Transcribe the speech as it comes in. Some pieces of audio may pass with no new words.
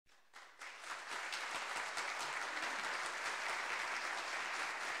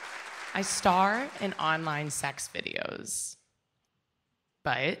I star in online sex videos,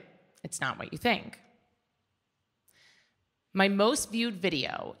 but it's not what you think. My most viewed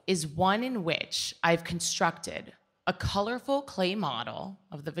video is one in which I've constructed a colorful clay model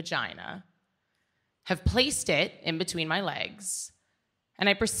of the vagina, have placed it in between my legs, and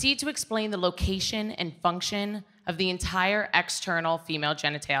I proceed to explain the location and function of the entire external female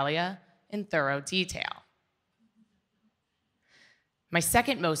genitalia in thorough detail. My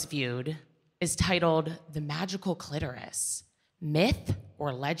second most viewed is titled The Magical Clitoris, Myth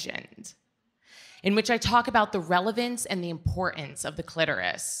or Legend, in which I talk about the relevance and the importance of the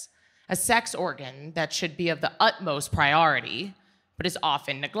clitoris, a sex organ that should be of the utmost priority, but is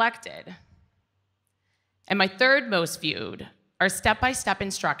often neglected. And my third most viewed are step-by-step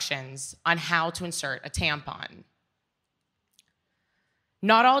instructions on how to insert a tampon.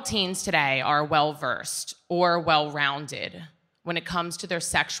 Not all teens today are well-versed or well-rounded when it comes to their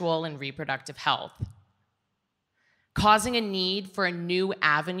sexual and reproductive health, causing a need for a new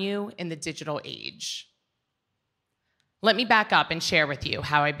avenue in the digital age. Let me back up and share with you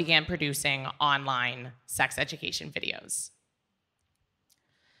how I began producing online sex education videos.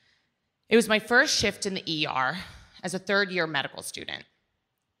 It was my first shift in the ER as a third-year medical student.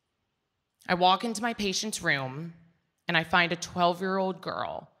 I walk into my patient's room and I find a 12-year-old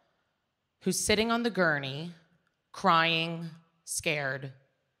girl who's sitting on the gurney, crying, scared,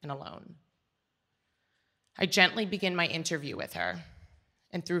 and alone. I gently begin my interview with her,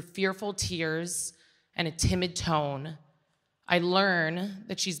 and through fearful tears and a timid tone, I learn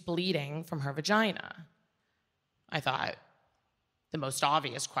that she's bleeding from her vagina. I thought, the most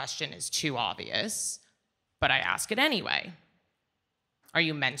obvious question is too obvious, but I ask it anyway. Are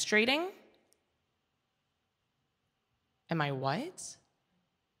you menstruating? Am I what?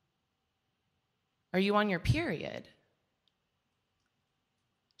 Are you on your period?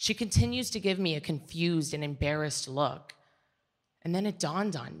 She continues to give me a confused and embarrassed look, and then it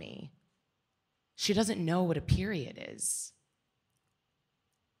dawned on me. She doesn't know what a period is.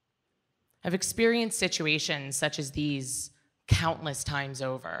 I've experienced situations such as these countless times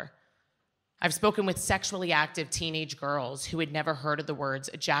over. I've spoken with sexually active teenage girls who had never heard of the words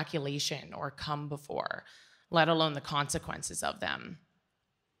ejaculation or come before, let alone the consequences of them.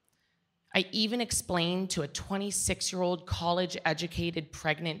 I even explained to a 26-year-old college-educated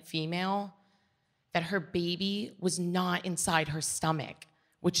pregnant female that her baby was not inside her stomach,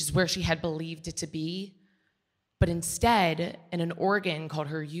 which is where she had believed it to be, but instead in an organ called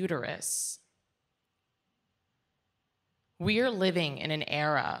her uterus. We are living in an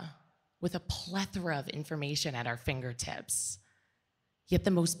era with a plethora of information at our fingertips, yet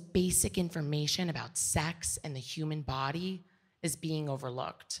the most basic information about sex and the human body is being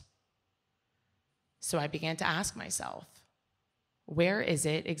overlooked. So I began to ask myself, where is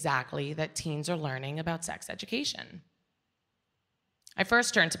it exactly that teens are learning about sex education? I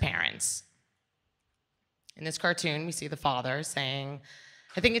first turned to parents. In this cartoon, we see the father saying,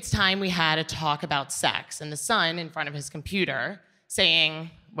 I think it's time we had a talk about sex, and the son in front of his computer saying,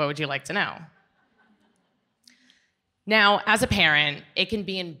 what would you like to know? Now, as a parent, it can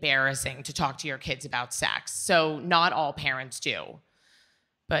be embarrassing to talk to your kids about sex, so not all parents do.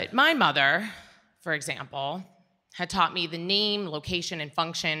 But my mother, for example, had taught me the name, location, and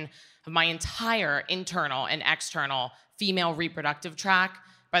function of my entire internal and external female reproductive tract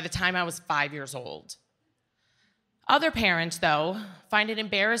by the time I was 5 years old. Other parents, though, find it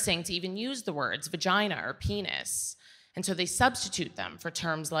embarrassing to even use the words vagina or penis, and so they substitute them for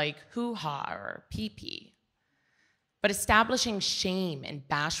terms like hoo-ha or pee-pee. But establishing shame and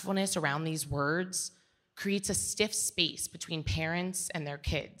bashfulness around these words creates a stiff space between parents and their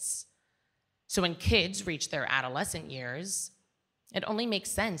kids. So when kids reach their adolescent years, it only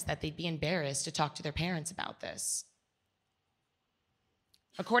makes sense that they'd be embarrassed to talk to their parents about this.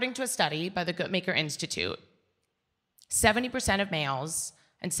 According to a study by the Guttmacher Institute, 70% of males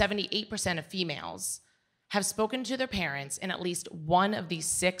and 78% of females have spoken to their parents in at least one of these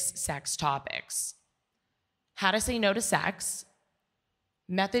 6 sex topics: how to say no to sex,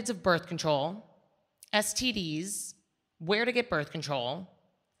 methods of birth control, STDs, where to get birth control,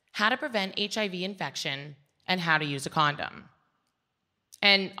 how to prevent HIV infection, and how to use a condom.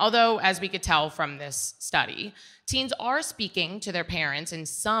 And although, as we could tell from this study, teens are speaking to their parents in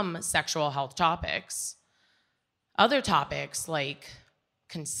some sexual health topics, other topics like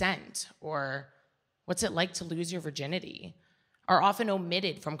consent or what's it like to lose your virginity are often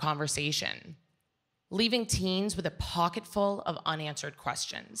omitted from conversation, leaving teens with a pocket full of unanswered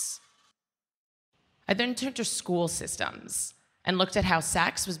questions. I then turned to school systems and looked at how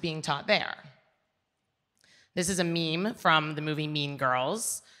sex was being taught there. This is a meme from the movie Mean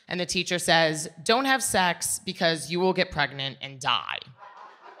Girls, and the teacher says, "Don't have sex because you will get pregnant and die."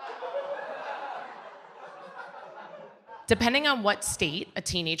 Depending on what state a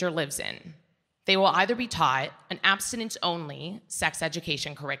teenager lives in, they will either be taught an abstinence-only sex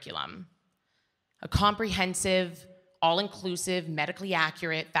education curriculum, a comprehensive, all-inclusive, medically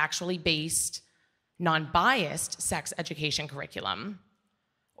accurate, factually based, non-biased sex education curriculum,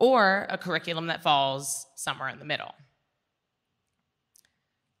 or a curriculum that falls somewhere in the middle.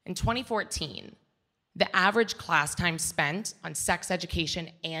 In 2014, the average class time spent on sex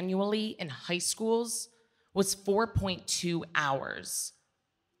education annually in high schools was 4.2 hours,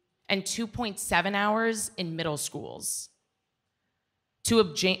 and 2.7 hours in middle schools. To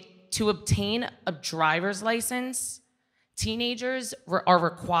obtain a driver's license, teenagers are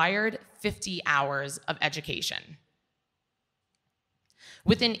required 50 hours of education.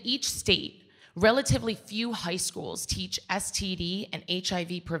 Within each state, relatively few high schools teach STD and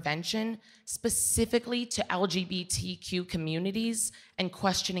HIV prevention specifically to LGBTQ communities and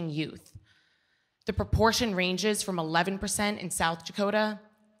questioning youth. The proportion ranges from 11% in South Dakota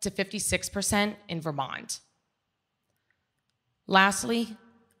to 56% in Vermont. Lastly,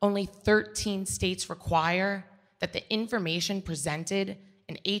 only 13 states require that the information presented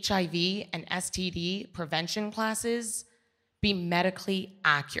in HIV and STD prevention classes be medically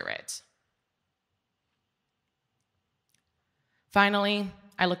accurate. Finally,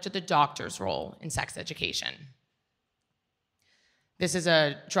 I looked at the doctor's role in sex education. This is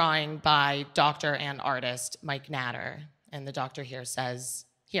a drawing by doctor and artist Mike Natter, and the doctor here says,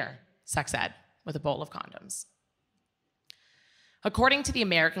 "Here, sex ed," with a bowl of condoms. According to the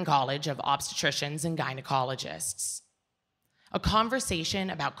American College of Obstetricians and Gynecologists, a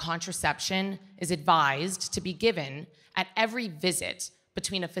conversation about contraception is advised to be given at every visit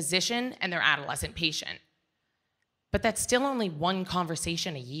between a physician and their adolescent patient. But that's still only one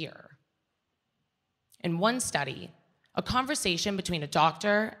conversation a year. In one study, a conversation between a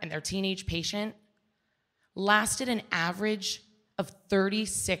doctor and their teenage patient lasted an average of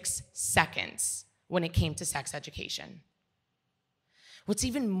 36 seconds when it came to sex education. What's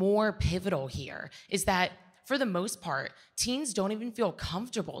even more pivotal here is that, for the most part, teens don't even feel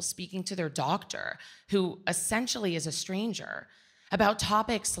comfortable speaking to their doctor, who essentially is a stranger, about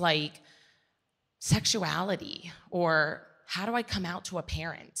topics like sexuality or how do I come out to a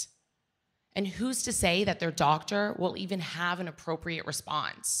parent? And who's to say that their doctor will even have an appropriate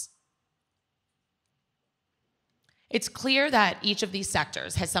response? It's clear that each of these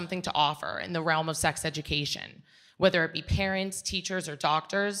sectors has something to offer in the realm of sex education, whether it be parents, teachers, or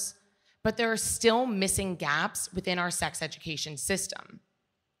doctors, but there are still missing gaps within our sex education system.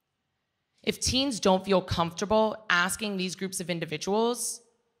 If teens don't feel comfortable asking these groups of individuals,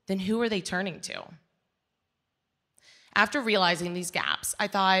 then who are they turning to? After realizing these gaps, I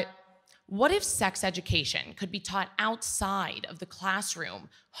thought, what if sex education could be taught outside of the classroom,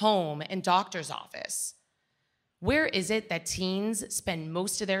 home, and doctor's office? Where is it that teens spend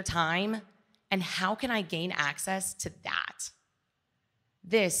most of their time, and how can I gain access to that?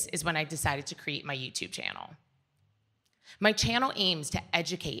 This is when I decided to create my YouTube channel. My channel aims to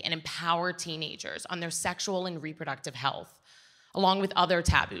educate and empower teenagers on their sexual and reproductive health, along with other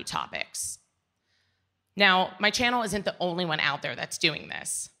taboo topics. Now, my channel isn't the only one out there that's doing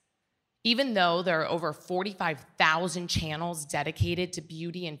this. Even though there are over 45,000 channels dedicated to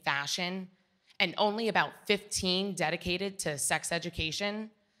beauty and fashion, and only about 15 dedicated to sex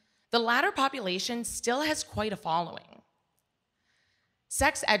education, the latter population still has quite a following.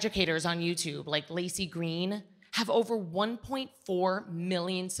 Sex educators on YouTube like Lacey Green have over 1.4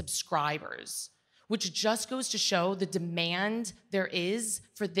 million subscribers, which just goes to show the demand there is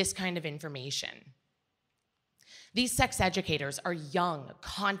for this kind of information. These sex educators are young,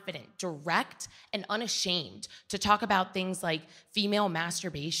 confident, direct, and unashamed to talk about things like female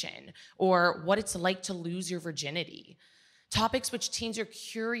masturbation or what it's like to lose your virginity. Topics which teens are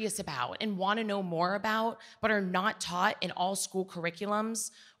curious about and want to know more about, but are not taught in all school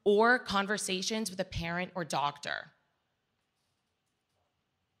curriculums or conversations with a parent or doctor.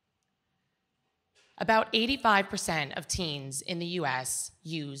 About 85% of teens in the US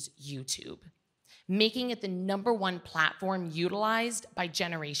use YouTube, making it the #1 platform utilized by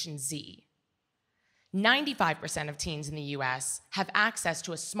Generation Z. 95% of teens in the US have access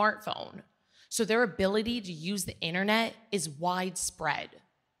to a smartphone, so their ability to use the internet is widespread.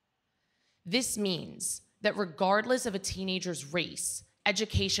 This means that regardless of a teenager's race,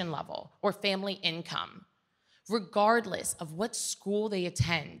 education level, or family income, regardless of what school they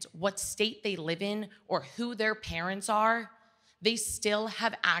attend, what state they live in, or who their parents are, they still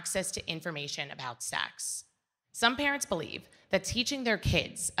have access to information about sex. Some parents believe that teaching their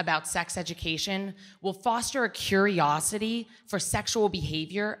kids about sex education will foster a curiosity for sexual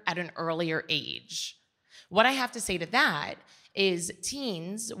behavior at an earlier age. What I have to say to that is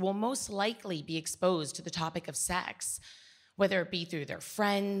teens will most likely be exposed to the topic of sex, whether it be through their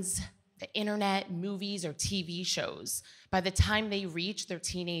friends, the internet, movies, or TV shows, by the time they reach their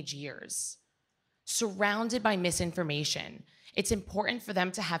teenage years. Surrounded by misinformation, it's important for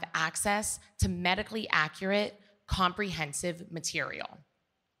them to have access to medically accurate, comprehensive material.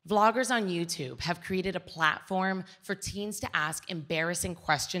 Vloggers on YouTube have created a platform for teens to ask embarrassing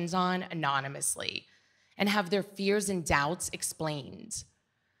questions on anonymously and have their fears and doubts explained.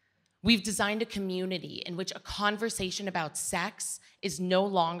 We've designed a community in which a conversation about sex is no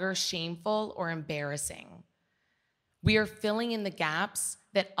longer shameful or embarrassing. We are filling in the gaps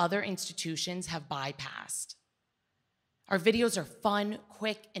that other institutions have bypassed. Our videos are fun,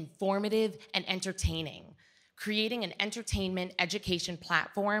 quick, informative, and entertaining, creating an entertainment education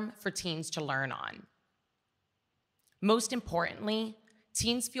platform for teens to learn on. Most importantly,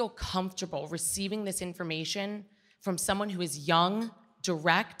 teens feel comfortable receiving this information from someone who is young,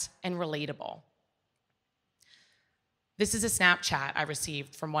 direct, and relatable. This is a Snapchat I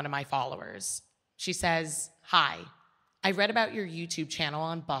received from one of my followers. She says, "Hi, I read about your YouTube channel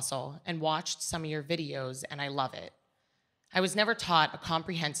on Bustle and watched some of your videos, and I love it. I was never taught a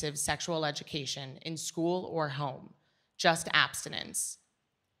comprehensive sexual education in school or home, just abstinence.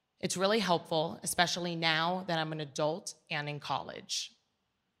 It's really helpful, especially now that I'm an adult and in college."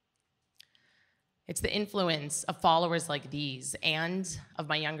 It's the influence of followers like these and of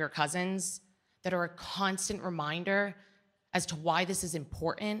my younger cousins that are a constant reminder as to why this is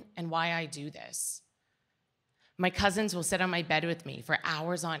important and why I do this. My cousins will sit on my bed with me for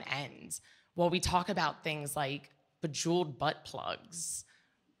hours on end while we talk about things like bejeweled butt plugs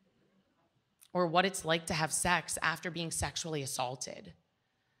or what it's like to have sex after being sexually assaulted.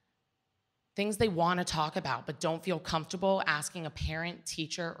 Things they want to talk about but don't feel comfortable asking a parent,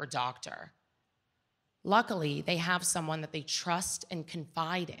 teacher, or doctor. Luckily, they have someone that they trust and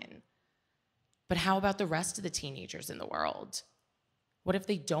confide in. But how about the rest of the teenagers in the world? What if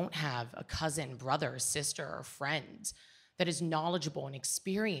they don't have a cousin, brother, sister, or friend that is knowledgeable and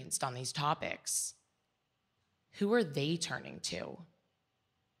experienced on these topics? Who are they turning to?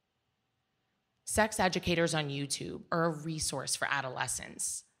 Sex educators on YouTube are a resource for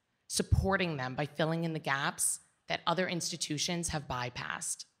adolescents, supporting them by filling in the gaps that other institutions have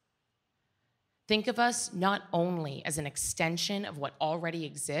bypassed. Think of us not only as an extension of what already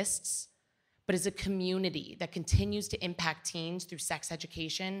exists, but as a community that continues to impact teens through sex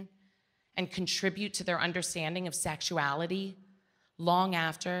education and contribute to their understanding of sexuality long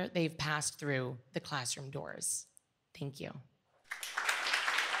after they've passed through the classroom doors. Thank you.